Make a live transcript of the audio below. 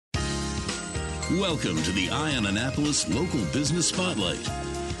Welcome to the Ion Annapolis Local Business Spotlight.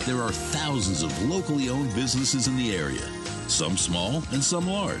 There are thousands of locally owned businesses in the area, some small and some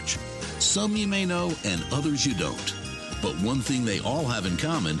large. Some you may know and others you don't. But one thing they all have in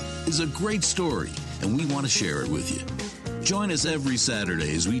common is a great story, and we want to share it with you. Join us every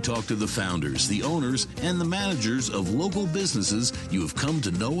Saturday as we talk to the founders, the owners, and the managers of local businesses you have come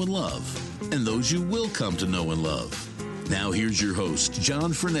to know and love, and those you will come to know and love. Now here's your host,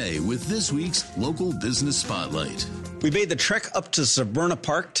 John Frenaye, with this week's Local Business Spotlight. We made the trek up to Severna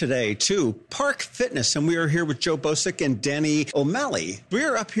Park today to Park Fitness, and we are here with Joe Bosick and Danny O'Malley. We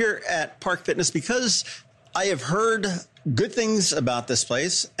are up here at Park Fitness because I have heard good things about this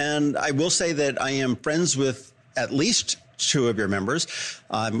place, and I will say that I am friends with at least two of your members.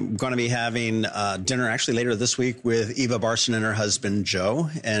 I'm going to be having dinner actually later this week with Eva Barson and her husband, Joe,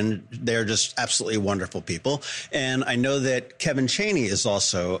 and they're just absolutely wonderful people. And I know that Kevin Cheney is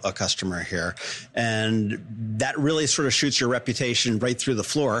also a customer here, and that really sort of shoots your reputation right through the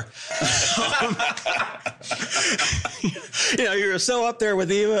floor. You know, you're so up there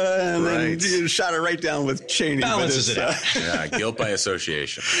with Eva, and then you shot it right down with Cheney. Balances it out. Yeah, guilt by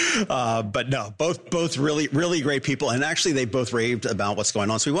association. But no, both really, really great people. And actually, they both raved about what's going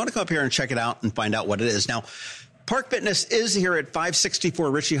on. So we want to come up here and check it out and find out what it is. Now, Park Fitness is here at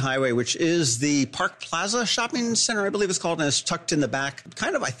 564 Ritchie Highway, which is the Park Plaza shopping center, I believe it's called, and it's tucked in the back.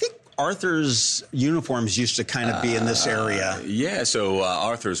 Kind of, I think, Arthur's uniforms used to kind of be in this area. Yeah, so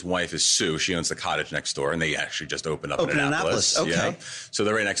Arthur's wife is Sue. She owns the cottage next door, and they actually just opened up in Annapolis. Okay. Yeah. So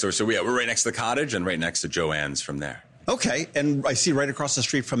they're right next door. So we're right next to the cottage and right next to Joanne's from there. Okay, and I see right across the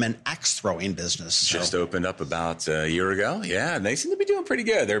street from an axe throwing business. So. Just opened up about a year ago. Yeah, and they seem to be doing pretty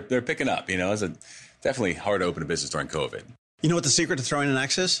good. They're picking up. You know, it's definitely hard to open a business during COVID. You know what the secret to throwing an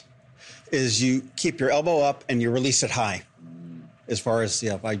axe is you keep your elbow up and you release it high. As far as,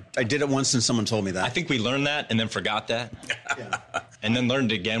 I did it once and someone told me that. I think we learned that and then forgot that. Yeah. And then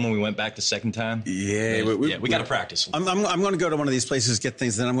learned it again when we went back the second time. Yeah. We got to practice. I'm going to go to one of these places, get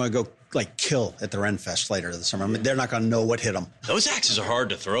things, then I'm going to go kill at the Renfest later this summer. I mean, they're not going to know what hit them. Those axes are hard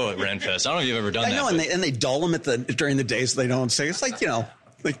to throw at Renfest. I don't know if you've ever done that. I know, and they dull them during the day so they don't say. It's like,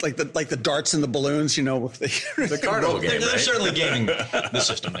 like the darts and the balloons, with the carnival game, they're certainly gaming the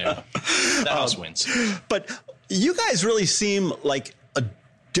system there. The house wins. But you guys really seem like a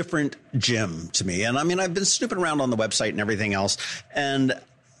different gym to me. And I mean, I've been snooping around on the website and everything else. And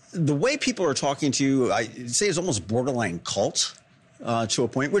the way people are talking to you, I say is almost borderline cult to a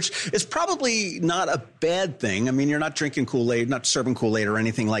point, which is probably not a bad thing. I mean, you're not drinking Kool-Aid, not serving Kool-Aid or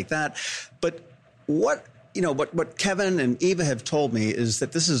anything like that. But what Kevin and Eva have told me is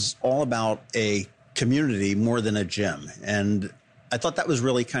that this is all about a community more than a gym. And I thought that was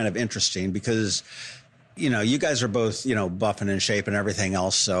really kind of interesting because you guys are both, buff and in shape and everything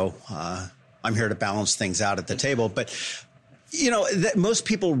else. So I'm here to balance things out at the table. But, that most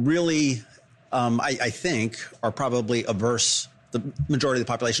people really, I think, are probably averse, the majority of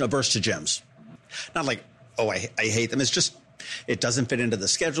the population, averse to gyms. Not like, I hate them. It's just, it doesn't fit into the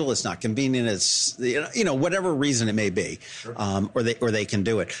schedule. It's not convenient. It's, whatever reason it may be, sure. or they can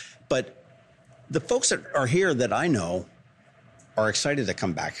do it. But the folks that are here that I know are excited to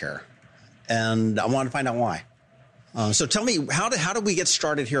come back here. And I want to find out why. So tell me, how did we get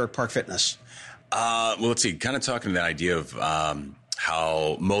started here at Park Fitness? Well, let's see. Kind of talking to that idea of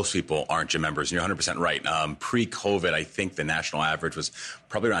how most people aren't gym members. And you're 100% right. Pre-COVID, I think the national average was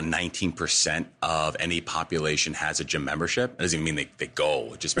probably around 19% of any population has a gym membership. It doesn't even mean they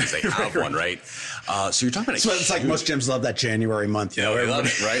go. It just means they have one, right? So you're talking about it's like most gyms love that January month. They love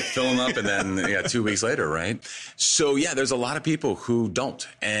it, right? Fill them up and then 2 weeks later, right? So, there's a lot of people who don't.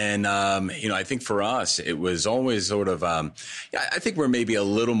 And, I think for us, it was always sort of, I think we're maybe a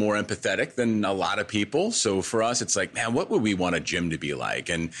little more empathetic than a lot of people. So for us, it's like, man, what would we want a gym to be like?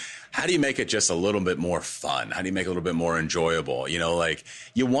 And how do you make it just a little bit more fun? How do you make it a little bit more enjoyable?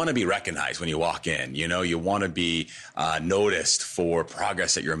 You want to be recognized when you walk in. You want to be noticed for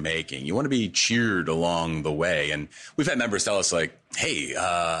progress that you're making. You want to be cheered along the way. And we've had members tell us like, hey,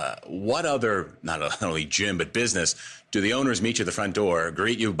 what other, not only gym, but business, do the owners meet you at the front door,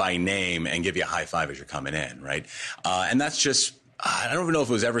 greet you by name, and give you a high five as you're coming in, right? And that's just, I don't even know if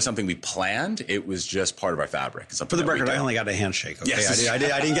it was ever something we planned. It was just part of our fabric. For the record, I only got a handshake. Okay, yes. I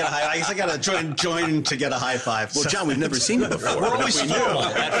didn't get a high. I guess I got to join to get a high five. Well, John, we've never seen you before. We're always formal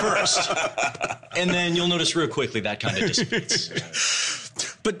at first, and then you'll notice real quickly that kind of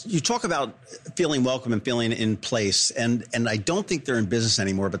dissipates. But you talk about feeling welcome and feeling in place, and I don't think they're in business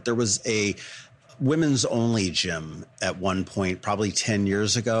anymore. But there was a women's only gym at one point, probably 10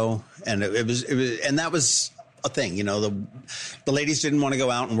 years ago, and it was, and that was a thing. The ladies didn't want to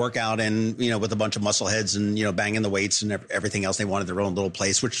go out and work out and, with a bunch of muscle heads and, banging the weights and everything else. They wanted their own little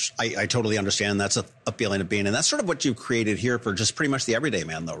place, which I totally understand. That's a feeling of being. And that's sort of what you created here for just pretty much the everyday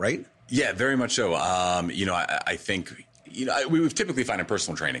man, though, right? Yeah, very much so. I think, we've typically find in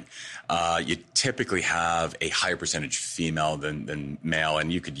personal training, you typically have a higher percentage female than male.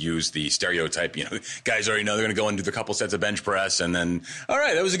 And you could use the stereotype, guys already know they're going to go and do the couple sets of bench press. And then, all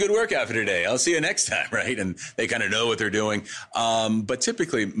right, that was a good workout for today. I'll see you next time, right? And they kind of know what they're doing. But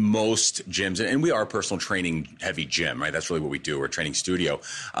typically most gyms, and we are a personal training heavy gym, right? That's really what we do. We're a training studio.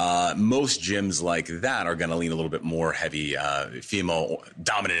 Most gyms like that are going to lean a little bit more heavy female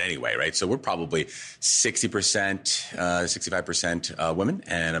dominant anyway, right? So we're probably 60%, 65% women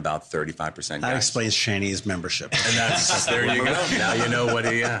and about 35% guys. That explains Shani's membership. And that's, there you go. Now you know what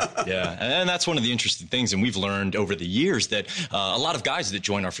he, Yeah, and that's one of the interesting things. And we've learned over the years that a lot of guys that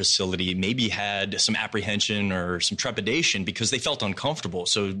join our facility maybe had some apprehension or some trepidation because they felt uncomfortable.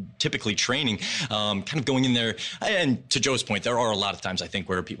 So typically training, kind of going in there, and to Joe's point, there are a lot of times I think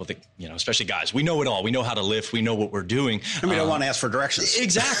where people think, especially guys, we know it all. We know how to lift. We know what we're doing. And we don't want to ask for directions.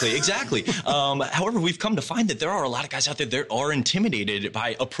 Exactly. However, we've come to find that there are a lot of guys out there that are intimidated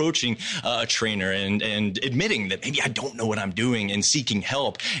by approaching a trainer and admitting that maybe I don't know what I'm doing and seeking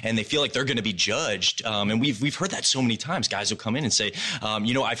help, and they feel like they're going to be judged. And we've heard that so many times. Guys will come in and say,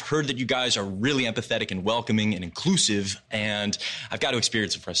 I've heard that you guys are really empathetic and welcoming and inclusive, and I've got to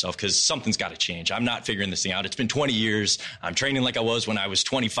experience it for myself because something's got to change. I'm not figuring this thing out. It's been 20 years. I'm training like I was when I was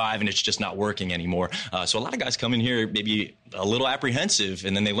 25, and it's just not working anymore. So a lot of guys come in here maybe a little apprehensive,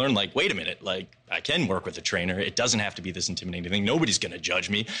 and then they learn, like, wait a minute, like, I can work with a trainer. It doesn't have to be this intimidating thing. Nobody's going to judge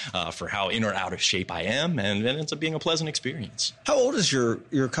me for how in or out of shape I am, and it ends up being a pleasant experience. How old is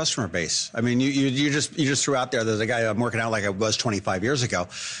your customer base? I mean, you just threw out there there's a guy I'm working out like I was 25 years ago.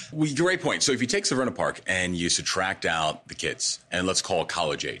 Great point. So if you take Severna Park and you subtract out the kids, and let's call it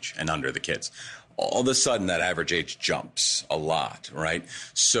college age and under the kids, all of a sudden that average age jumps a lot, right?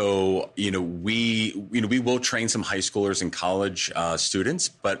 So, we will train some high schoolers and college students,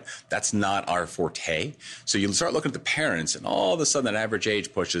 but that's not our forte. So you start looking at the parents, and all of a sudden that average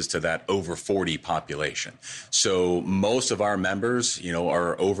age pushes to that over 40 population. So most of our members,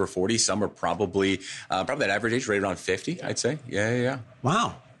 are over 40. Some are probably that average age right around 50, I'd say. Yeah.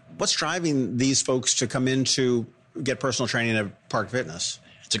 Wow. What's driving these folks to come in to get personal training at Park Fitness?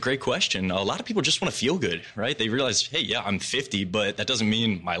 It's a great question. A lot of people just want to feel good, right? They realize, hey, yeah, I'm 50, but that doesn't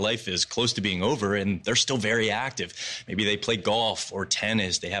mean my life is close to being over, and they're still very active. Maybe they play golf or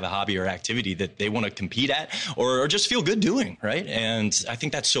tennis. They have a hobby or activity that they want to compete at or just feel good doing, right? And I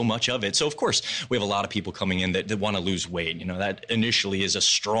think that's so much of it. So, of course, we have a lot of people coming in that want to lose weight. That initially is a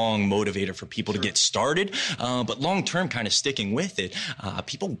strong motivator for people to get started, but long-term kind of sticking with it.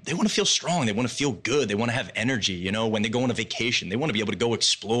 People, they want to feel strong. They want to feel good. They want to have energy. When they go on a vacation, they want to be able to go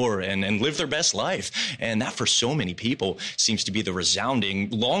explore and live their best life. And that for so many people seems to be the resounding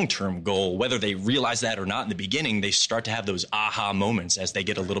long-term goal. Whether they realize that or not in the beginning, they start to have those aha moments as they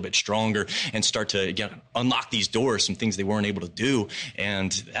get a little bit stronger and start to unlock these doors, some things they weren't able to do.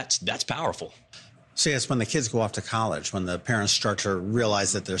 And that's powerful. See, it's when the kids go off to college, when the parents start to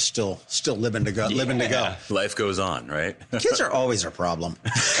realize that they're still living to go. Life goes on, right? Kids are always a problem.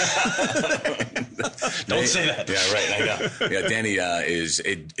 Don't say that. Yeah, right. I know. Yeah, Danny is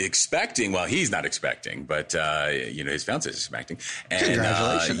expecting. Well, he's not expecting, but his fiance is expecting. And,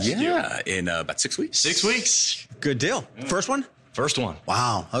 congratulations! In about 6 weeks. 6 weeks. Good deal. First one. First one.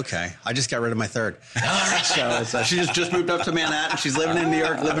 Wow. Okay. I just got rid of my third. So she just moved up to Manhattan. She's living in New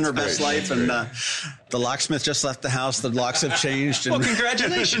York, living her best life. And the locksmith just left the house. The locks have changed. Well,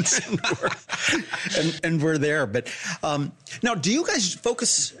 congratulations. and we're there. But now, do you guys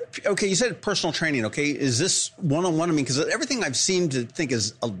focus? Okay, you said personal training. Okay, is this one-on-one? I mean, because everything I've seemed to think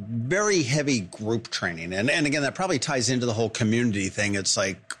is a very heavy group training. And again, that probably ties into the whole community thing. It's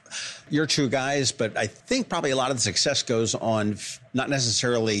like, you're two guys, but I think probably a lot of the success goes on not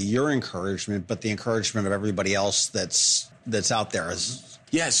necessarily your encouragement, but the encouragement of everybody else that's out there.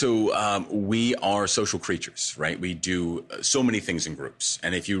 Yeah, so we are social creatures, right? We do so many things in groups.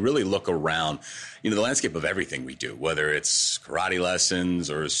 And if you really look around, the landscape of everything we do, whether it's karate lessons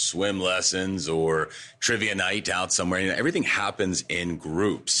or swim lessons or trivia night out somewhere, everything happens in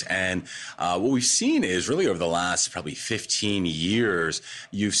groups. And what we've seen is really over the last probably 15 years,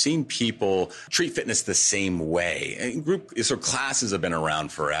 you've seen people treat fitness the same way. And classes have been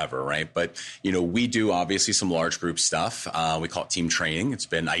around forever, right? But, we do obviously some large group stuff. We call it team training. It's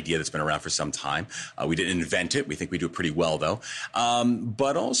been an idea that's been around for some time. We didn't invent it. We think we do it pretty well, though.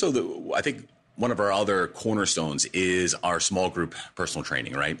 But also, I think one of our other cornerstones is our small group personal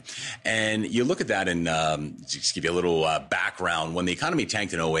training, right? And you look at that and just give you a little background. When the economy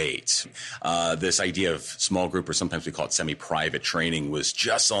tanked in 2008, this idea of small group, or sometimes we call it semi-private training, was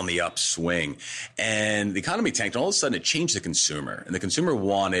just on the upswing. And the economy tanked, and all of a sudden it changed the consumer. And the consumer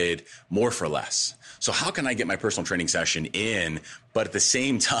wanted more for less. So how can I get my personal training session in, but at the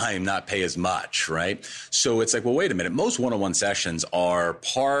same time not pay as much, right? So it's like, well, wait a minute. Most one-on-one sessions are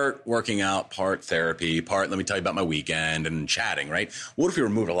part working out, part therapy, part let me tell you about my weekend and chatting, right? What if we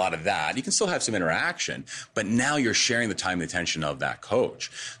removed a lot of that? You can still have some interaction, but now you're sharing the time and attention of that coach.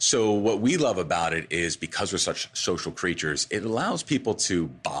 So what we love about it is because we're such social creatures, it allows people to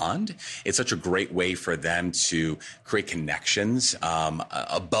bond. It's such a great way for them to create connections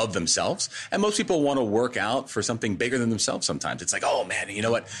above themselves. And most people want to work out for something bigger than themselves sometimes. It's like, oh man, you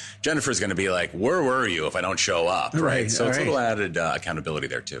know what? Jennifer's going to be like, where were you if I don't show up? Right. So it's a little added accountability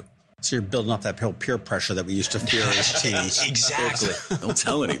there too. So you're building up that peer pressure that we used to fear as teens. Exactly. Don't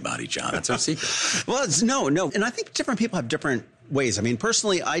tell anybody, John. That's our secret. Well, it's no. And I think different people have different ways. I mean,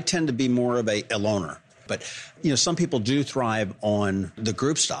 personally, I tend to be more of a loner. But, some people do thrive on the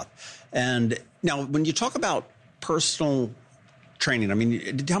group stuff. And now when you talk about personal training, I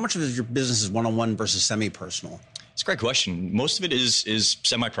mean, how much of your business is one-on-one versus semi-personal? It's a great question. Most of it is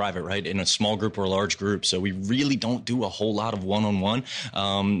semi-private, right? In a small group or a large group. So we really don't do a whole lot of one-on-one.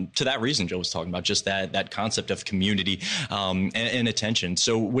 To that reason, Joe was talking about just that concept of community and attention.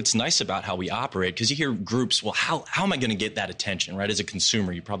 So what's nice about how we operate, because you hear groups, well, how am I going to get that attention, right? As a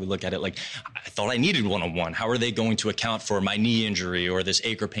consumer, you probably look at it like, I thought I needed one-on-one. How are they going to account for my knee injury or this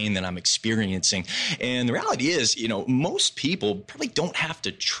ache or pain that I'm experiencing? And the reality is, most people probably don't have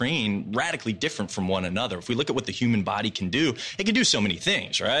to train radically different from one another. If we look at what the human body can do, it can do so many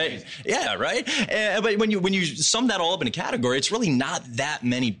things, right? Yeah, right. But when you sum that all up in a category, it's really not that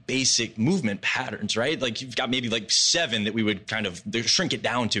many basic movement patterns, right? Like you've got maybe like 7 that we would kind of shrink it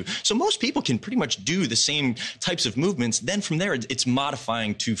down to. So most people can pretty much do the same types of movements. Then from there, it's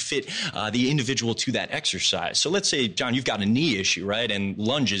modifying to fit the individual to that exercise. So let's say, John, you've got a knee issue, right? And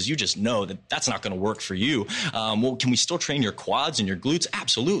lunges, you just know that that's not going to work for you. Well, can we still train your quads and your glutes?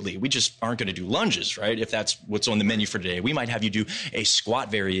 Absolutely. We just aren't going to do lunges, right? If that's what's on the menu for today. We might have you do a squat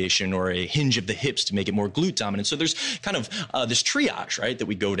variation or a hinge of the hips to make it more glute dominant. So there's kind of this triage, right, that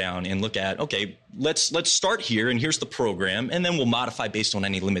we go down and look at, okay, let's start here and here's the program, and then we'll modify based on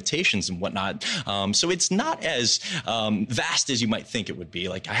any limitations and whatnot. So it's not as vast as you might think it would be.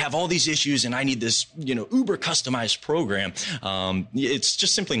 Like I have all these issues and I need this, uber customized program. It's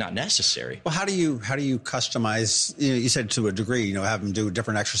just simply not necessary. Well, how do you customize? You said to a degree, have them do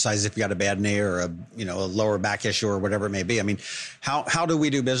different exercises if you got a bad knee or a lower back issue or whatever it may be. I mean, how do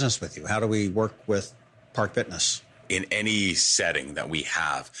we do business with you? How do we work with Park Fitness? In any setting that we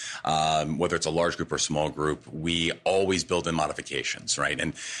have, whether it's a large group or small group, we always build in modifications, right?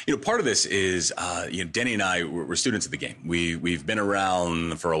 And part of this is, Denny and I, we're students of the game. We've been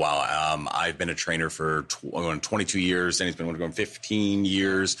around for a while. I've been a trainer for 22 years. Denny's been going 15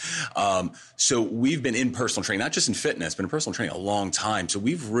 years. So we've been in personal training, not just in fitness, but in personal training a long time. So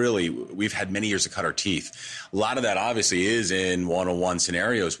we've had many years to cut our teeth. A lot of that obviously is in one-on-one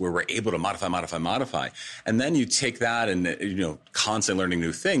scenarios where we're able to modify, and then you take that and constantly learning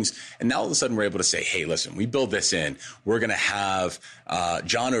new things, and now all of a sudden we're able to say, hey, listen, we build this in, we're going to have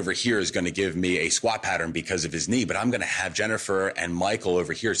John over here is going to give me a squat pattern because of his knee, but I'm going to have Jennifer and Michael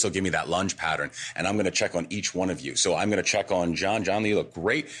over here still give me that lunge pattern, and I'm going to check on each one of you. So I'm going to check on John, you look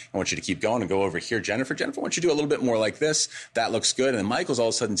great, I want you to keep going, and go over here, Jennifer, I want you to do a little bit more like this, that looks good. And then Michael's all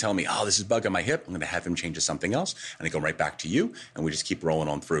of a sudden telling me, oh, this is bugging my hip, I'm going to have him change to something else, and I go right back to you, and we just keep rolling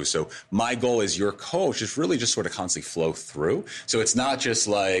on through. So my goal as your coach is really just sort of constantly flow through. So it's not just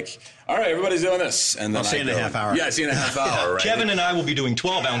like, all right, everybody's doing this, and then I'll see you in a half hour. Yeah, see you in a half hour, right? Kevin and I will be doing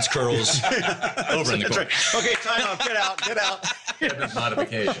 12-ounce curls over in the corner. Right. Okay, time out. Get out. Fitness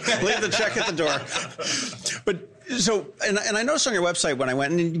modification. Leave the check at the door. But so, and I noticed on your website when I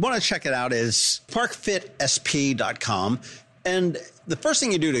went, and you want to check it out, is parkfitsp.com. And the first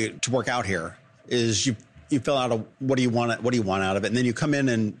thing you do to work out here is you fill out what do you want out of it, and then you come in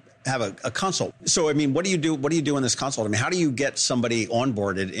and have a consult. So, I mean, what do you do in this consult? I mean, how do you get somebody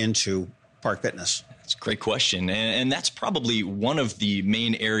onboarded into Park Fitness? That's a great question. And that's probably one of the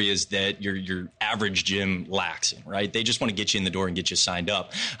main areas that your average gym lacks in, right? They just want to get you in the door and get you signed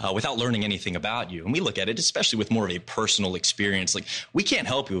up without learning anything about you. And we look at it, especially with more of a personal experience. Like, we can't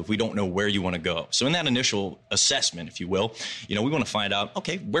help you if we don't know where you want to go. So in that initial assessment, if you will, we want to find out,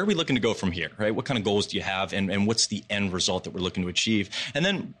 okay, where are we looking to go from here, right? What kind of goals do you have, and what's the end result that we're looking to achieve? And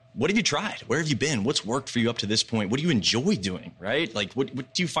then what have you tried? Where have you been? What's worked for you up to this point? What do you enjoy doing, right? Like, what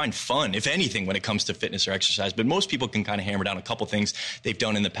do you find fun, if anything, when it comes to fitness or exercise? But most people can kind of hammer down a couple things they've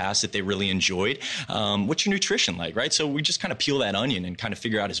done in the past that they really enjoyed. What's your nutrition like, right? So we just kind of peel that onion and kind of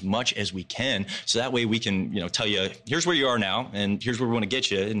figure out as much as we can. So that way we can, tell you, here's where you are now, and here's where we want to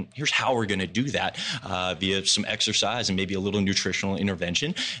get you, and here's how we're going to do that via some exercise and maybe a little nutritional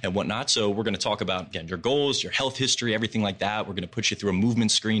intervention and whatnot. So we're going to talk about, again, your goals, your health history, everything like that. We're going to put you through a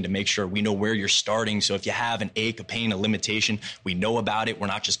movement screen to make sure we know where you're starting. So if you have an ache, a pain, a limitation, we know about it. We're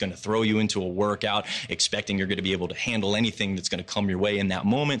not just going to throw you into a workout expecting you're going to be able to handle anything that's going to come your way in that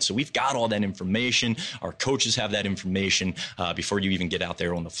moment. So we've got all that information. Our coaches have that information before you even get out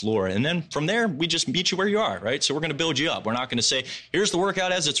there on the floor. And then from there, we just meet you where you are, right? So we're going to build you up. We're not going to say, here's the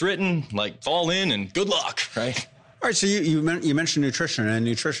workout as it's written, like fall in and good luck, right? All right. So you mentioned nutrition and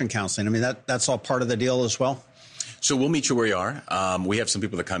nutrition counseling. I mean, that's all part of the deal as well. So we'll meet you where you are. We have some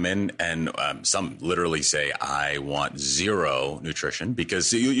people that come in and some literally say, I want zero nutrition,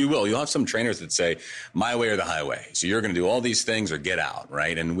 because you'll have some trainers that say my way or the highway. So you're going to do all these things or get out,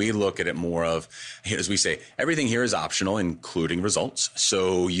 right? And we look at it more of, as we say, everything here is optional, including results.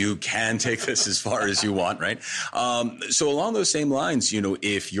 So you can take this as far as you want, right? So along those same lines,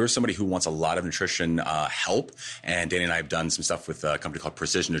 if you're somebody who wants a lot of nutrition help, and Danny and I have done some stuff with a company called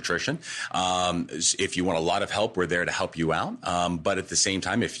Precision Nutrition. If you want a lot of help, we're there to help you out. But at the same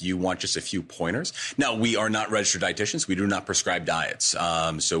time, if you want just a few pointers, now we are not registered dietitians. We do not prescribe diets.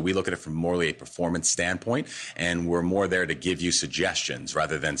 So we look at it from more a performance standpoint, and we're more there to give you suggestions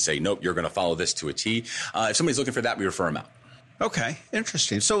rather than say, nope, you're going to follow this to a T. If somebody's looking for that, we refer them out. Okay.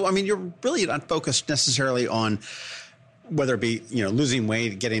 Interesting. So, I mean, you're really not focused necessarily on whether it be, losing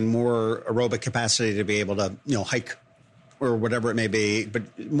weight, getting more aerobic capacity to be able to, hike or whatever it may be,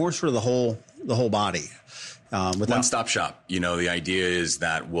 but more sort of the whole body. One-stop shop. The idea is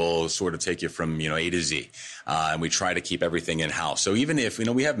that we'll sort of take you from, A to Z. And we try to keep everything in-house. So even if,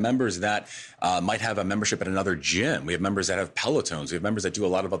 we have members that might have a membership at another gym. We have members that have Pelotons. We have members that do a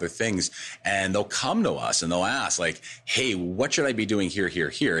lot of other things. And they'll come to us and they'll ask, like, hey, what should I be doing here?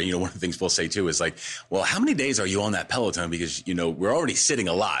 And, one of the things we'll say, too, is like, well, how many days are you on that Peloton? Because, we're already sitting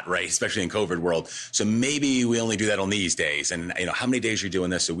a lot, right? Especially in COVID world. So maybe we only do that on these days. And, how many days are you doing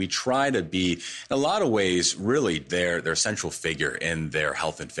this? So we try to be, in a lot of ways, really their central figure in their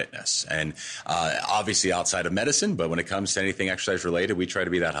health and fitness. And obviously outside of medicine, but when it comes to anything exercise related, we try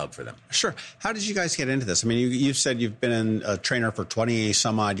to be that hub for them. Sure. How did you guys get into this? I mean, you said you've been a trainer for 20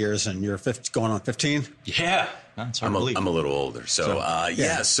 some odd years and you're going on 15? Yeah. I'm a little older. So I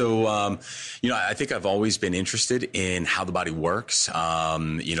think I've always been interested in how the body works.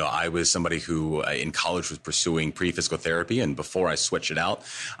 I was somebody who in college was pursuing pre-physical therapy. And before I switched it out,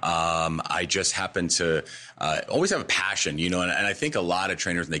 I just happened to always have a passion, and I think a lot of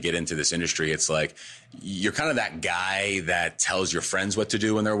trainers, when they get into this industry, it's like you're kind of that guy that tells your friends what to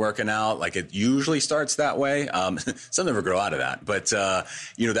do when they're working out. Like it usually starts that way. Some never grow out of that. But,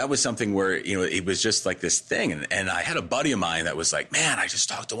 that was something where, it was just like this thing. And I had a buddy of mine that was like, man, I just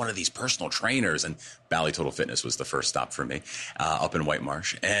talked to one of these personal trainers, and Bally Total Fitness was the first stop for me up in White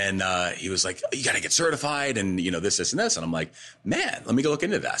Marsh. And he was like, you got to get certified and, this, and this. And I'm like, man, let me go look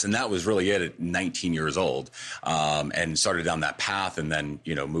into this. And that was really it at 19 years old and started down that path and then,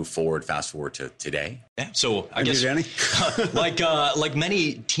 fast forward to today. Yeah. So I guess like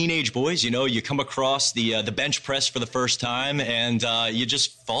many teenage boys, you come across the bench press for the first time and you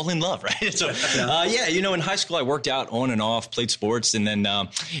just fall in love, right? So in high school I worked out on and off, played sports, and then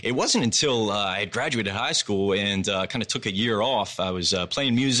it wasn't until I had graduated high school and kind of took a year off. I was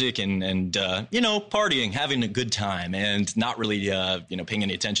playing music and partying, having a good time, and not really paying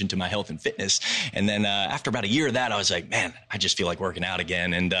any attention to my health and fitness. And then after about a year of that, I was like, man, I just feel like working out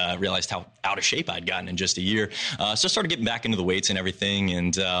again, and realized how out of shape I'd gotten in just a year. So I started getting back into the weights and everything.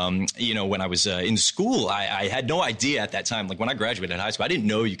 And, when I was in school, I had no idea at that time. Like when I graduated high school, I didn't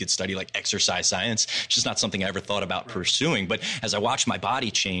know you could study like exercise science. It's just not something I ever thought about pursuing. But as I watched my body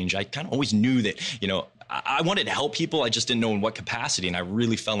change, I kind of always knew that, I wanted to help people. I just didn't know in what capacity. And I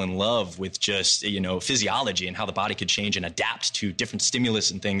really fell in love with just, physiology and how the body could change and adapt to different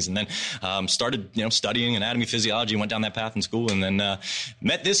stimulus and things. And then started, studying anatomy, physiology, went down that path in school, and then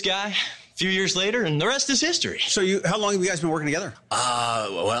met this guy a few years later, and the rest is history. So how long have you guys been working together?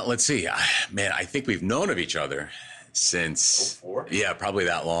 Well, let's see. I think we've known of each other since, probably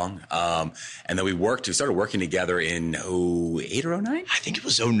that long. And then we started working together in 08 or 09? I think it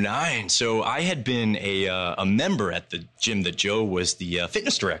was 09. So I had been a member at the gym that Joe was the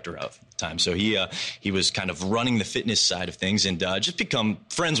fitness director of at the time. So he was kind of running the fitness side of things, and just become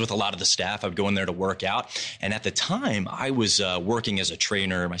friends with a lot of the staff. I would go in there to work out. And at the time, I was working as a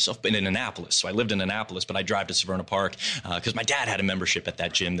trainer myself in Annapolis. So I lived in Annapolis, but I drive to Severna Park because my dad had a membership at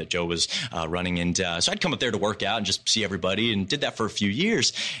that gym that Joe was running. And so I'd come up there to work out and just see everybody, and did that for a few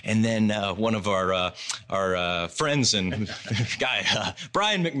years. And then one of our friends and guy,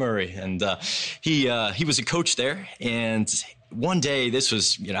 Brian McMurray, and he was a coach there. And one day, this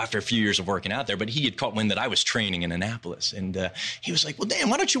was, after a few years of working out there, but he had caught wind that I was training in Annapolis. And he was like, well, Dan,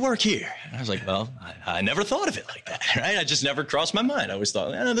 why don't you work here? And I was like, well, I never thought of it like that, right? I just never crossed my mind. I always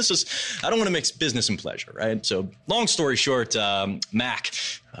thought, I don't want to mix business and pleasure, right? So long story short, Mac,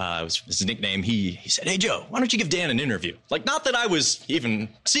 was his nickname. He said, hey, Joe, why don't you give Dan an interview? Like, not that I was even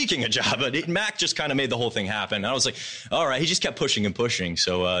seeking a job, but Mac just kind of made the whole thing happen. And I was like, all right. He just kept pushing and pushing.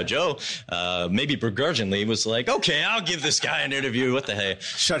 So Joe, maybe begrudgingly, was like, okay, I'll give this guy an interview. What the hey?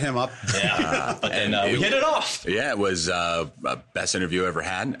 Shut him up. Yeah. But then we hit it off. Yeah, it was best interview I ever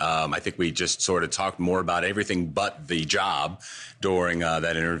had. I think we just sort of talked more about everything but the job during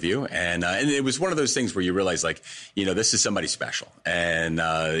that interview. And it was one of those things where you realize, like, this is somebody special. And,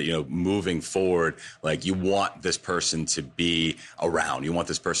 moving forward, like, you want this person to be around. You want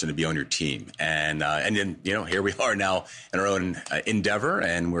this person to be on your team. And then, here we are now in our own endeavor,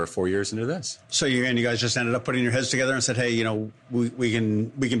 and we're 4 years into this. So you guys just ended up putting your heads together and said, hey, we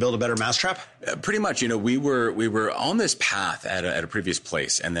can build a better mousetrap? Pretty much. We were on this path at a previous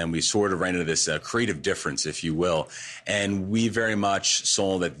place, and then we sort of ran into this creative difference, if you will. And we very much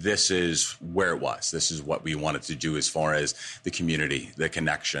saw that this is where it was. This is what we wanted to do as far as the community, the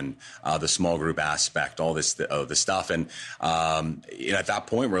connection, the small group aspect, all this stuff. And at that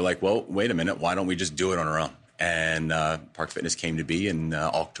point, we're like, well, wait a minute, why don't we just do it on our own? And Park Fitness came to be in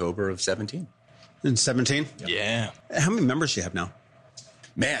October of 17. In 17? Yeah. How many members do you have now?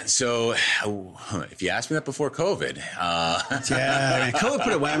 Man, so if you asked me that before COVID, COVID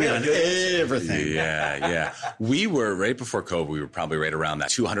put a whammy on everything. Yeah. We were right before COVID. We were probably right around that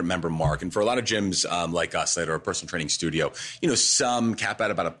 200 member mark. And for a lot of gyms like us that are a personal training studio, some cap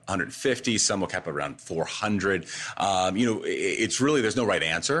at about 150, some will cap at around 400. It's really, there's no right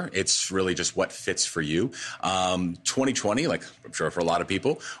answer. It's really just what fits for you. 2020, like I'm sure for a lot of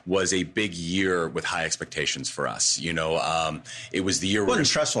people, was a big year with high expectations for us. It was the year where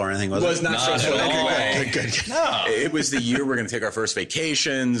stressful or anything, was it? Was not stressful. Good. No. It was the year we're going to take our first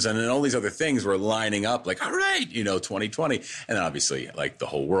vacations, and then all these other things were lining up. Like, all right, 2020, and then obviously, like, the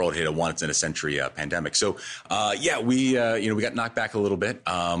whole world hit a once in a century pandemic. So, we got knocked back a little bit,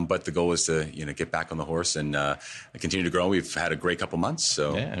 but the goal was to get back on the horse and continue to grow. We've had a great couple months.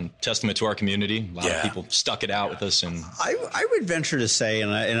 So, and testament to our community. A lot of people stuck it out with us, and I would venture to say,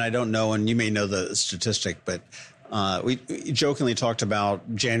 and I don't know, and you may know the statistic, but. We jokingly talked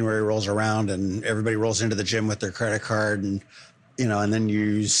about January rolls around and everybody rolls into the gym with their credit card, and and then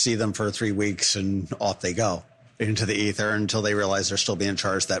you see them for 3 weeks and off they go into the ether until they realize they're still being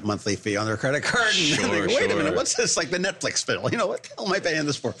charged that monthly fee on their credit card. And they go, wait a minute, what's this? Like the Netflix bill? What the hell am I paying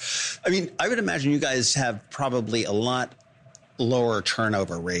this for? I mean, I would imagine you guys have probably a lot lower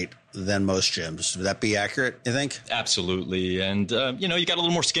turnover rate than most gyms. Would that be accurate, you think? Absolutely. And, you got a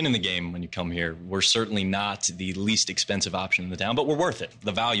little more skin in the game when you come here. We're certainly not the least expensive option in the town, but we're worth it.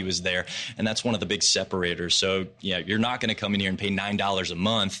 The value is there. And that's one of the big separators. So, you're not going to come in here and pay $9 a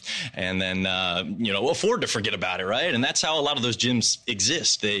month and then, afford to forget about it, right? And that's how a lot of those gyms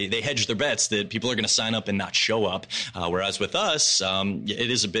exist. They hedge their bets that people are going to sign up and not show up. Whereas with us,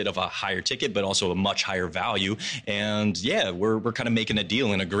 it is a bit of a higher ticket, but also a much higher value. And, we're kind of making a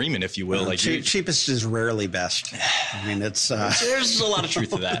deal, an agreement, if you will. Like cheapest is rarely best. I mean, it's there's a lot of truth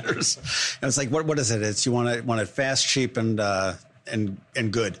to that. It's like what is it? It's you want it fast, cheap, and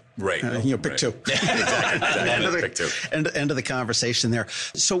good. Right. Pick two. Pick two. End of the conversation there.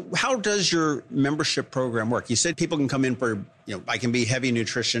 So how does your membership program work? You said people can come in for I can be heavy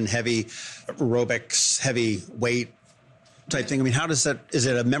nutrition, heavy aerobics, heavy weight type thing. I mean, how does that? Is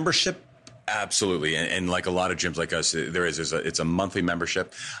it a membership? Absolutely. And like a lot of gyms like us, it's a monthly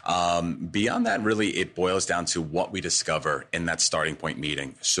membership. Beyond that, really, it boils down to what we discover in that starting point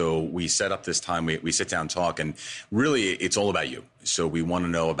meeting. So we set up this time, we sit down, talk, and really it's all about you. So we want to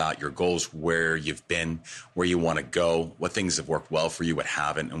know about your goals, where you've been, where you want to go, what things have worked well for you, what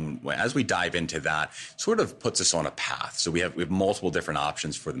haven't. And as we dive into that, sort of puts us on a path. So we have multiple different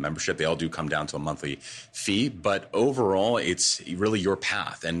options for the membership. They all do come down to a monthly fee, but overall, it's really your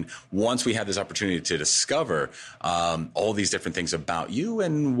path. And once we have this opportunity to discover all these different things about you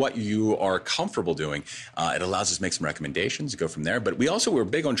and what you are comfortable doing, it allows us to make some recommendations, go from there. But we're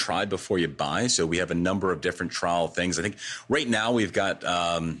big on try before you buy. So we have a number of different trial things. I think right now we've got,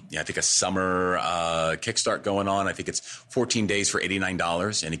 I think a summer kickstart going on. I think it's 14 days for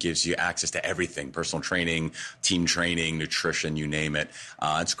 $89, and it gives you access to everything: personal training, team training, nutrition, you name it.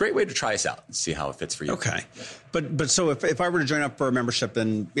 It's a great way to try us out and see how it fits for you. Okay. But so if I were to join up for a membership,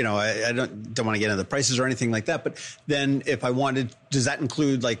 then, I don't want to get into the prices or anything like that. But then if I wanted, does that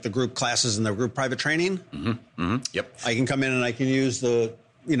include like the group classes and the group private training? Mm-hmm. Mm-hmm. Yep. I can come in and I can use the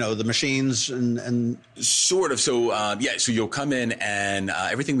machines and sort of. So, so you'll come in and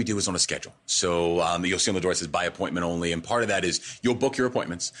everything we do is on a schedule. So you'll see on the door, it says by appointment only. And part of that is you'll book your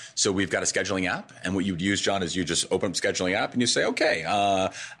appointments. So we've got a scheduling app. And what you'd use, John, is you just open up the scheduling app and you say, okay,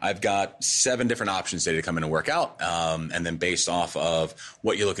 I've got 7 different options today to come in and work out. And then based off of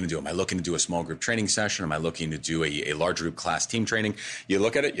what you're looking to do, am I looking to do a small group training session? Am I looking to do a large group class team training? You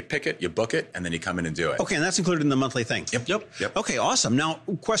look at it, you pick it, you book it, and then you come in and do it. Okay. And that's included in the monthly thing. Yep. Okay. Awesome. Now,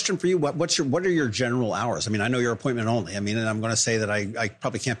 question for you. What are your general hours? I mean, I know you're appointment only. I mean, and I'm going to say that I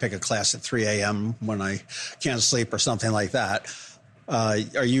probably can't pick a class at 3 a.m. when I can't sleep or something like that.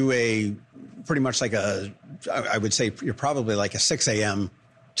 Are you pretty much like I would say you're probably like a 6 a.m.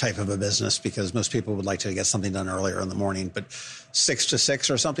 type of a business, because most people would like to get something done earlier in the morning, but 6 to 6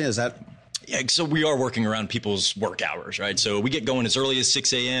 or something, is that? Yeah, so we are working around people's work hours, right? So we get going as early as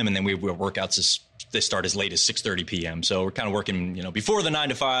 6 a.m. and then we workouts they start as late as 6:30 p.m. So we're kind of working, before the 9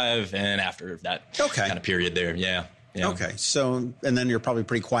 to 5 and after that kind of period there. Yeah. Okay. So, and then you're probably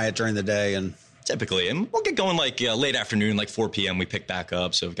pretty quiet during the day and. Typically, and we'll get going like late afternoon, like 4 p.m. We pick back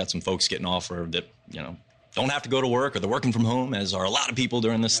up. So we've got some folks getting off or that, don't have to go to work, or they're working from home, as are a lot of people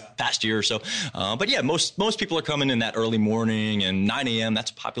during this past year or so. But yeah, most people are coming in that early morning, and 9 a.m.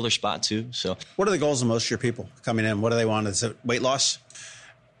 That's a popular spot too. So what are the goals of most of your people coming in? What do they want? Is it weight loss?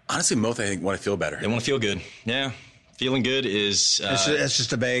 Honestly, most, I think, want to feel better. They want to feel good. Yeah. Feeling good is... it's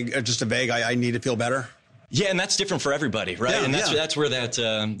just a vague, I need to feel better. Yeah, and that's different for everybody, right? Yeah, and that's where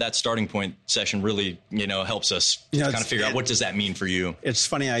that starting point session really, helps us kind of figure out what does that mean for you. It's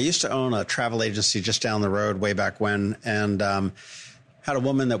funny. I used to own a travel agency just down the road way back when, and had a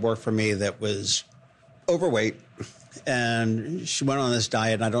woman that worked for me that was overweight, and she went on this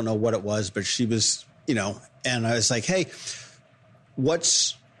diet, and I don't know what it was, but she was, and I was like, hey,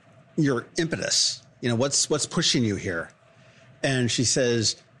 what's your impetus? What's pushing you here? And she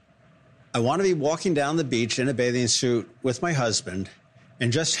says, I want to be walking down the beach in a bathing suit with my husband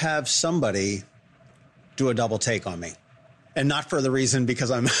and just have somebody do a double take on me, and not for the reason because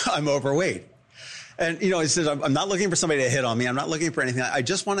I'm overweight. And, he says, I'm not looking for somebody to hit on me. I'm not looking for anything. I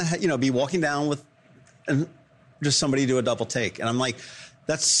just want to, be walking down with and just somebody do a double take. And I'm like,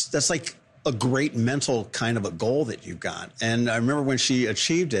 that's like a great mental kind of a goal that you've got. And I remember when she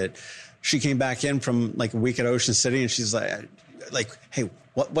achieved it, she came back in from like a week at Ocean City, and she's like, hey,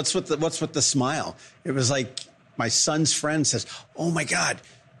 what's with the smile? It was like my son's friend says, "Oh my God,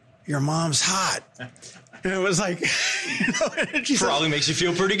 your mom's hot." And it was like, probably makes you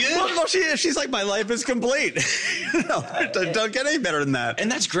feel pretty good. Well, she's like, my life is complete. It don't get any better than that.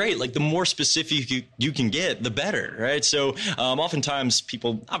 And that's great. Like, the more specific you can get, the better, right? So oftentimes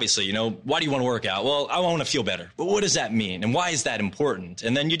people, obviously, why do you want to work out? Well, I want to feel better. But what does that mean? And why is that important?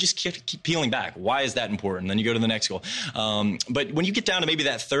 And then you just keep peeling back. Why is that important? Then you go to the next goal. But when you get down to maybe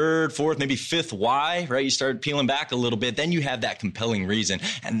that 3rd, 4th, maybe 5th why, right? You start peeling back a little bit. Then you have that compelling reason.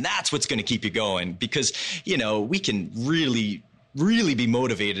 And that's what's going to keep you going, because we can really be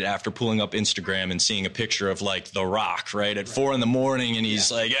motivated after pulling up Instagram and seeing a picture of like The Rock, right, at 4 a.m. and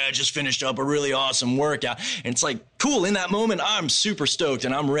he's like, I just finished up a really awesome workout. And it's like, cool. In that moment, I'm super stoked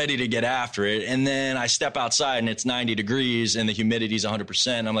and I'm ready to get after it. And then I step outside and it's 90 degrees and the humidity's 100%.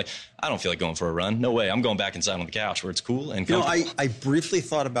 And I'm like, I don't feel like going for a run. No way. I'm going back inside on the couch where it's cool and comfortable. I briefly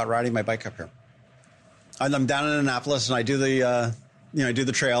thought about riding my bike up here. I'm down in Annapolis, and I do the I do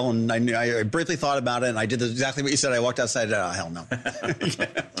the trail, and I briefly thought about it, and I did exactly what you said. I walked outside, hell no.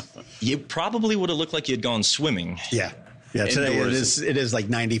 You probably would have looked like you had gone swimming. Yeah. Yeah, today it is like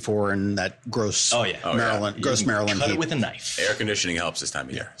 94 in that gross Maryland cut heat. It with a knife. Air conditioning helps this time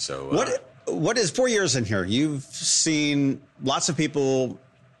of year. So what is 4 years in here? You've seen lots of people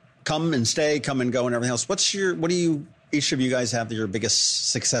come and stay, come and go, and everything else. What do you each of you guys have your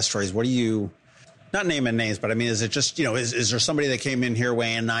biggest success stories? What do you Not naming names, but I mean, is it just, is there somebody that came in here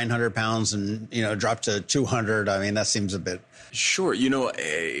weighing 900 pounds and, dropped to 200? I mean, that seems a bit. Sure.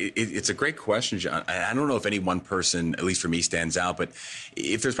 It's a great question, John. I don't know if any one person, at least for me, stands out, but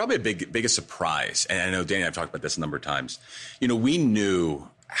if there's probably biggest surprise, and I know Danny and I've talked about this a number of times, we knew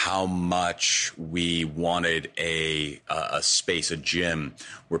how much we wanted a space, a gym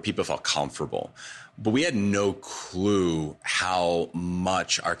where people felt comfortable. But we had no clue how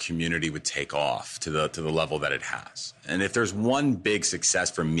much our community would take off to the level that it has. And if there's one big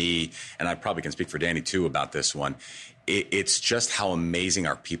success for me, and I probably can speak for Danny too about this one, it's just how amazing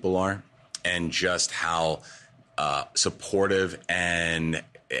our people are, and just how supportive and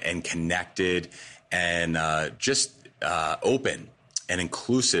connected and just open and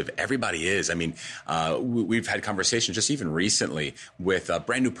inclusive everybody is. I mean, we've had conversations just even recently with a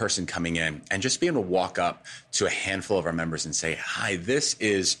brand new person coming in, and just being able to walk up to a handful of our members and say, "Hi, this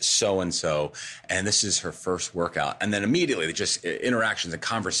is so-and-so, and this is her first workout." And then immediately just interactions and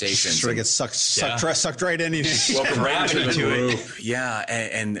conversations. Sort of gets sucked right in. Welcome right into the group. Yeah.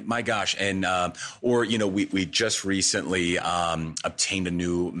 And my gosh. And, we just recently obtained a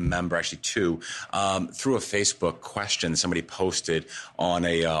new member, actually two, through a Facebook question somebody posted on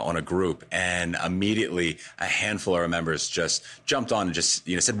a group, and immediately a handful of our members just jumped on and just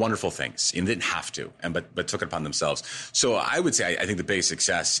said wonderful things, and didn't have to, but took it upon themselves. So I would say I think the biggest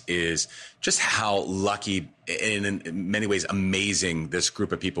success is just how lucky and in many ways amazing this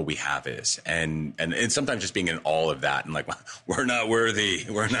group of people we have is, and sometimes just being in all of that, and like, we're not worthy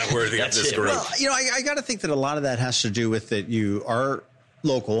of this group. Well, I got to think that a lot of that has to do with that you are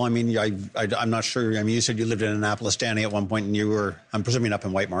local. I mean, I'm not sure. I mean, you said you lived in Annapolis, Danny, at one point, and you were, I'm presuming, up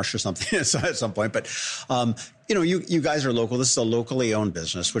in White Marsh or something at some point. But, you guys are local. This is a locally owned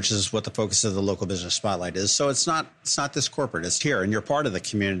business, which is what the focus of the Local Business Spotlight is. So it's not this corporate. It's here, and you're part of the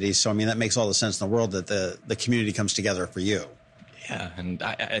community. So, I mean, that makes all the sense in the world that the community comes together for you. Yeah, and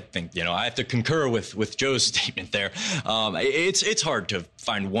I think, I have to concur with Joe's statement there. It's hard to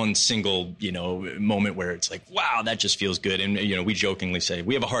find one single, moment where it's like, wow, that just feels good. And, we jokingly say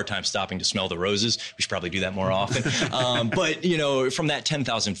we have a hard time stopping to smell the roses. We should probably do that more often. But, from that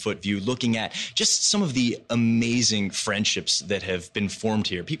 10,000 foot view, looking at just some of the amazing friendships that have been formed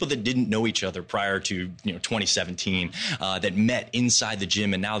here, people that didn't know each other prior to, 2017, that met inside the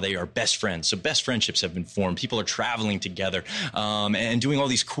gym, and now they are best friends. So best friendships have been formed. People are traveling together. And doing all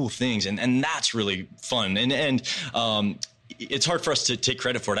these cool things. And that's really fun. And it's hard for us to take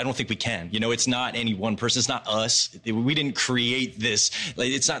credit for it. I don't think we can. It's not any one person. It's not us. We didn't create this.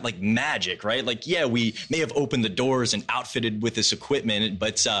 It's not like magic, right? We may have opened the doors and outfitted with this equipment,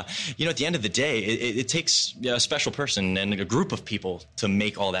 but, at the end of the day, it takes a special person and a group of people to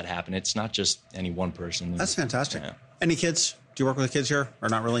make all that happen. It's not just any one person. That's fantastic. Yeah. Any kids? Do you work with the kids here or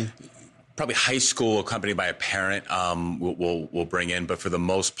not really? Probably high school, accompanied by a parent, we'll bring in. But for the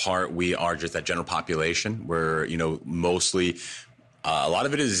most part, we are just that general population where, mostly a lot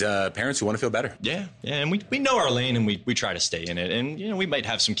of it is parents who want to feel better. Yeah, and we know our lane, and we try to stay in it. And, we might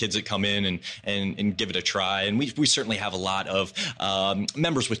have some kids that come in and give it a try. And we certainly have a lot of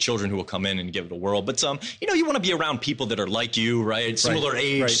members with children who will come in and give it a whirl. But, you want to be around people that are like you, right? Similar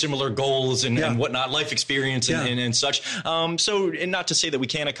age, similar goals and whatnot, life experience and such. And not to say that we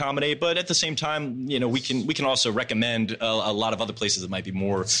can't accommodate, but at the same time, we can also recommend a lot of other places that might be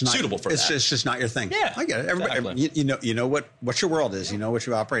more suitable for that. It's just not your thing. Yeah, I get it. Everybody, exactly. you know what's your world is, what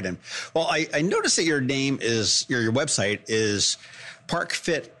you operate in. Well, I noticed that your name is, your website is Park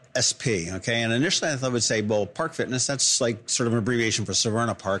Fit SP. Okay. And initially I thought I would say, well, Park Fitness, that's like sort of an abbreviation for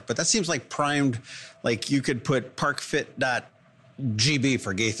Severna Park, but that seems like primed, like you could put parkfit.gb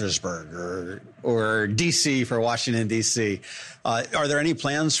for Gaithersburg or DC for Washington, DC. Are there any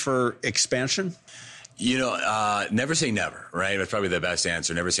plans for expansion? Never say never, right? That's probably the best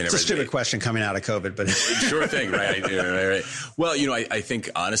answer. Never say never. It's a stupid question coming out of COVID, but sure thing, right? Right. Well, I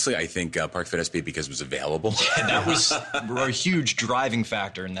think honestly, Park Fit SP because it was available. Yeah, that was a huge driving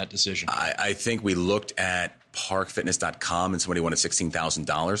factor in that decision. I think we looked at parkfitness.com and somebody wanted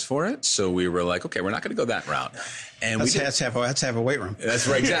 $16,000 for it. So we were like, okay, we're not going to go that route. And we had to have a weight room. That's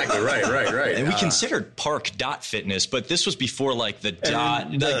right. Exactly. Right. And we considered Park.Fitness, but this was before the dot.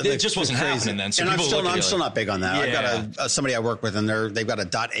 It just wasn't happening then. So and I'm still not big on that. Yeah. I've got somebody I work with, and they've got a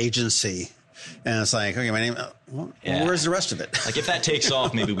dot agency. And it's like, okay, my name, where's the rest of it? If that takes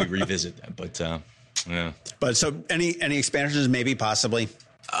off, maybe we revisit that. But, yeah. But so any expansions, maybe, possibly?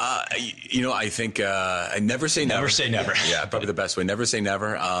 I think I never say never. Never say never. Yeah, probably the best way. Never say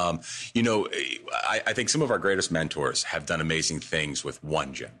never. I think some of our greatest mentors have done amazing things with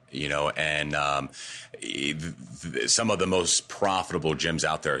one gym. and some of the most profitable gyms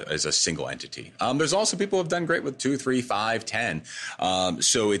out there is a single entity. There's also people who have done great with 2, 3, 5, 10.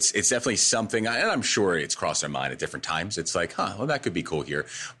 So it's definitely something, and I'm sure it's crossed their mind at different times. It's like, well, that could be cool here.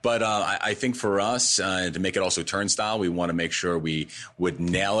 But I think for us, to make it also turnstile, we want to make sure we would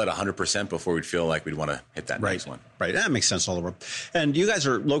nail it 100% before we'd feel like we'd want to hit that next one. Right. That makes sense all over. And you guys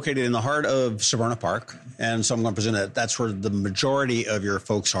are located in the heart of Severna Park. And so I'm going to presume that that's where the majority of your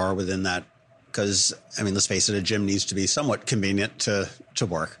folks are within that. Because, I mean, let's face it, a gym needs to be somewhat convenient to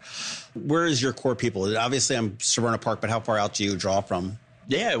work. Where is your core people? Obviously, I'm Severna Park, but how far out do you draw from?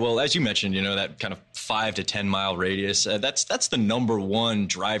 Yeah, well, as you mentioned, that kind of 5 to 10 mile radius, that's the number one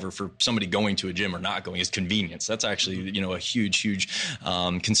driver for somebody going to a gym or not going is convenience. That's actually, a huge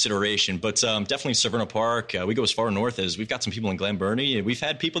consideration. But definitely Severna Park, we go as far north as we've got some people in Glen Burnie. We've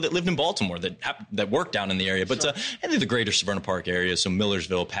had people that lived in Baltimore that work down in the area. But and the greater Severna Park area, so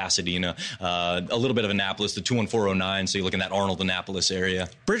Millersville, Pasadena, a little bit of Annapolis, the 21409. So you look in that Arnold, Annapolis area.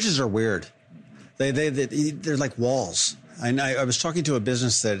 Bridges are weird. They're like walls. I was talking to a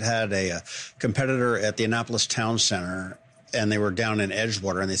business that had a competitor at the Annapolis Town Center, and they were down in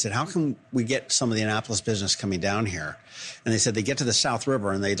Edgewater, and they said, how can we get some of the Annapolis business coming down here? And they said they get to the South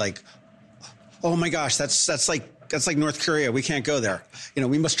River, and they'd like, oh my gosh, that's like North Korea. We can't go there.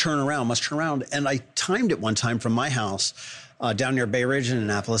 We must turn around. And I timed it one time from my house down near Bay Ridge in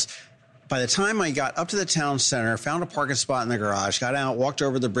Annapolis. By the time I got up to the town center, found a parking spot in the garage, got out, walked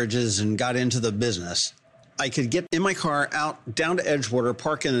over the bridges, and got into the business, I could get in my car out down to Edgewater,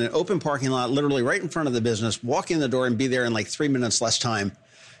 park in an open parking lot, literally right in front of the business, walk in the door and be there in like 3 minutes less time.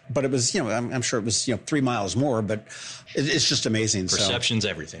 But it was, I'm sure it was, 3 miles more, but it's just amazing. Perception's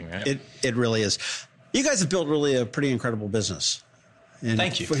everything, right? It really is. You guys have built really a pretty incredible business.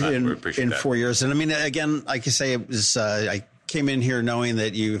 Thank you. In 4 years. And I mean, again, like you say, it was, I came in here knowing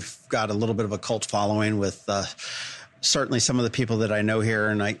that you've got a little bit of a cult following with, certainly some of the people that I know here,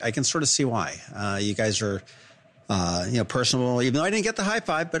 and I can sort of see why. You guys are, personable, even though I didn't get the high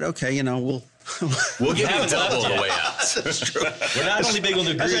five, but okay, we'll give you a double on the way out. That's true. We're not only big on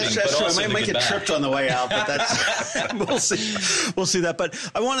the greeting, that's but true. also I might get tripped on the way out, but that's, we'll see that.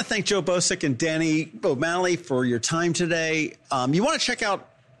 But I want to thank Joe Bosick and Danny O'Malley for your time today. You want to check out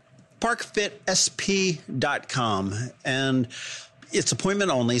parkfitsp.com, and it's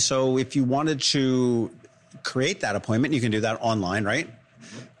appointment only. So if you wanted to create that appointment, you can do that online, right?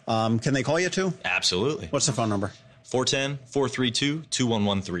 Can they call you too? Absolutely. What's the phone number?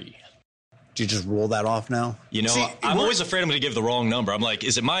 410-432-2113. Do you just rule that off now? I'm always afraid I'm going to give the wrong number. I'm like,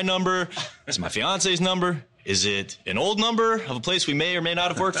 is it my number? Is it my fiance's number? Is it an old number of a place we may or may not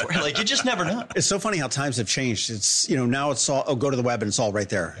have worked for? Like, you just never know. It's so funny how times have changed. It's, now it's all, go to the web and it's all right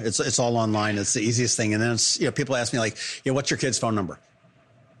there. It's all online. It's the easiest thing. And then it's, people ask me like, what's your kid's phone number?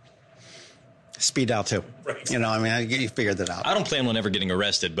 Speed dial too. Right. You figured that out. I don't plan on ever getting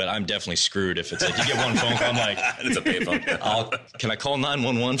arrested, but I'm definitely screwed if it's like you get one phone call. I'm like, it's a payphone. Can I call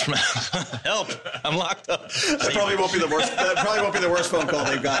 911 from help? I'm locked up. That probably won't be the worst. That probably won't be the worst phone call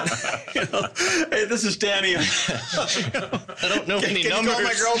they've got. Hey, this is Danny. I don't know any numbers. Can you call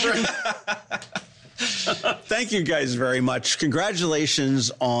my girlfriend? Thank you guys very much.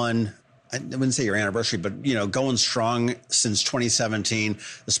 Congratulations on, I wouldn't say your anniversary, but, going strong since 2017,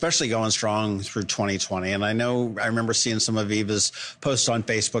 especially going strong through 2020. And I remember seeing some of Eva's posts on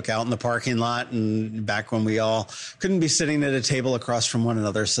Facebook out in the parking lot and back when we all couldn't be sitting at a table across from one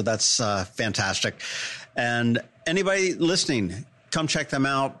another. So that's fantastic. And anybody listening, come check them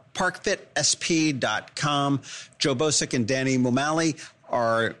out. Parkfitsp.com. Joe Bosick and Danny O'Malley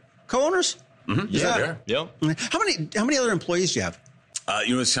are co-owners. Mm-hmm. Yeah. How many other employees do you have?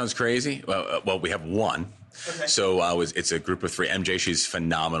 It sounds crazy. Well, we have one. Okay. So it's a group of 3. MJ, she's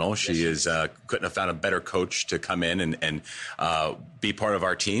phenomenal. She couldn't have found a better coach to come in and be part of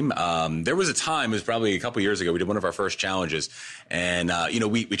our team. There was a time, it was probably a couple years ago, we did one of our first challenges. And,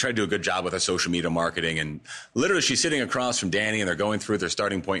 we tried to do a good job with our social media marketing. And literally she's sitting across from Danny and they're going through their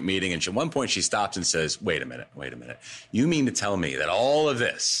starting point meeting. And at one point she stops and says, wait a minute. You mean to tell me that all of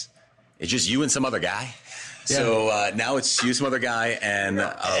this is just you and some other guy? Yeah. So now it's you, some other guy, and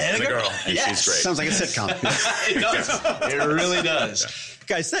a girl. And yes. She's great. Sounds like a sitcom. It does. It really does.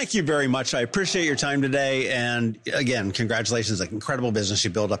 Guys, thank you very much. I appreciate your time today. And again, congratulations. An incredible business you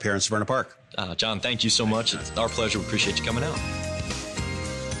built up here in Severna Park. John, thank you so much. It's our pleasure. We appreciate you coming out.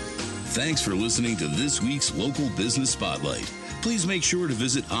 Thanks for listening to this week's Local Business Spotlight. Please make sure to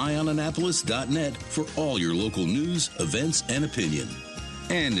visit eyeonannapolis.net for all your local news, events, and opinion.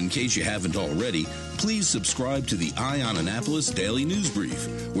 And in case you haven't already, please subscribe to the Eye on Annapolis Daily News Brief,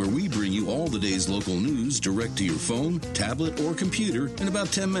 where we bring you all the day's local news direct to your phone, tablet, or computer in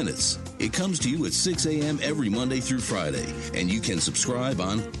about 10 minutes. It comes to you at 6 a.m. every Monday through Friday, and you can subscribe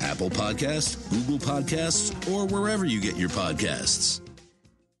on Apple Podcasts, Google Podcasts, or wherever you get your podcasts.